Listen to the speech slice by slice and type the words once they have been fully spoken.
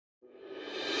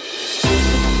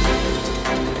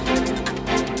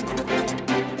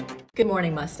Good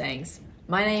morning, Mustangs.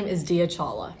 My name is Dia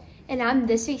Chawla. And I'm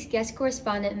this week's guest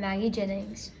correspondent, Maggie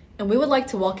Jennings. And we would like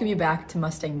to welcome you back to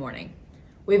Mustang Morning.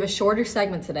 We have a shorter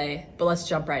segment today, but let's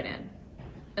jump right in.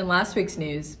 In last week's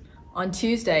news, on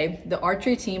Tuesday, the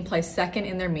archery team placed second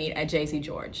in their meet at J.Z.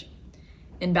 George.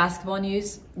 In basketball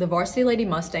news, the varsity Lady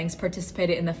Mustangs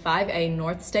participated in the 5A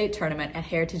North State Tournament at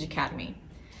Heritage Academy.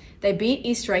 They beat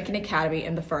East Rankin Academy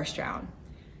in the first round.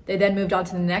 They then moved on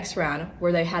to the next round,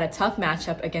 where they had a tough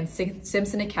matchup against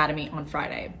Simpson Academy on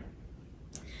Friday.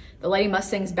 The Lady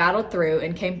Mustangs battled through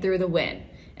and came through the win,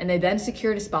 and they then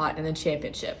secured a spot in the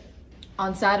championship.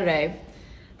 On Saturday,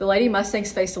 the Lady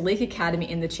Mustangs faced Leak Academy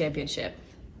in the championship.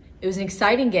 It was an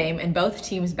exciting game, and both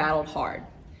teams battled hard.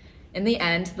 In the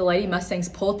end, the Lady Mustangs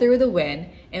pulled through the win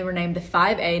and were named the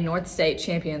 5A North State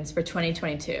champions for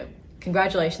 2022.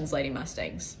 Congratulations, Lady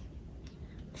Mustangs.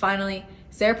 Finally,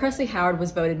 Sarah Presley Howard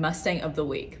was voted Mustang of the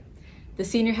Week. The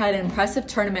senior had an impressive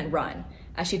tournament run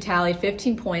as she tallied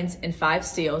 15 points and 5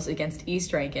 steals against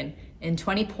East Rankin and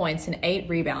 20 points and 8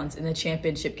 rebounds in the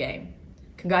championship game.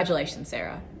 Congratulations,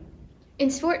 Sarah.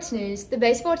 In sports news, the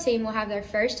baseball team will have their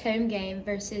first home game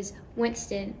versus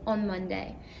Winston on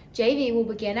Monday. JV will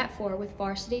begin at 4 with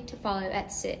varsity to follow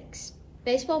at 6.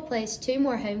 Baseball plays 2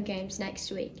 more home games next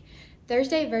week,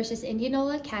 Thursday versus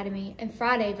Indianola Academy and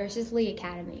Friday versus Lee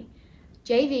Academy.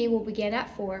 JV will begin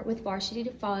at 4 with varsity to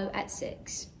follow at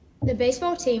 6. The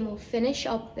baseball team will finish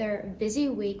up their busy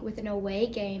week with an away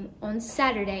game on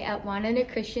Saturday at Winona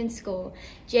Christian School.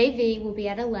 JV will be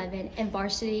at 11 and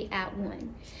varsity at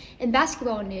 1. In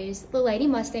basketball news, the Lady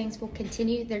Mustangs will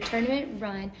continue their tournament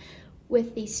run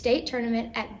with the state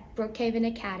tournament at Brookhaven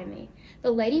Academy.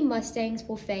 The Lady Mustangs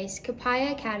will face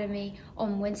Copiah Academy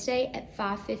on Wednesday at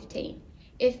 5:15.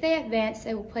 If they advance,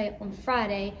 they will play on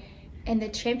Friday, and the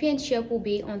championship will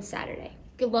be on Saturday.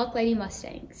 Good luck, Lady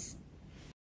Mustangs.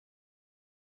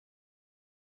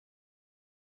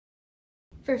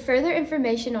 For further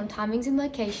information on timings and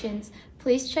locations,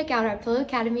 please check out our Pillow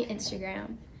Academy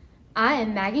Instagram. I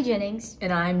am Maggie Jennings.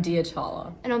 And I'm Dia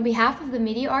Chawla. And on behalf of the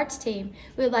Media Arts team,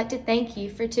 we would like to thank you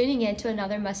for tuning in to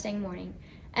another Mustang Morning.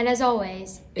 And as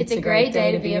always, it's a great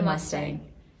day to be a Mustang.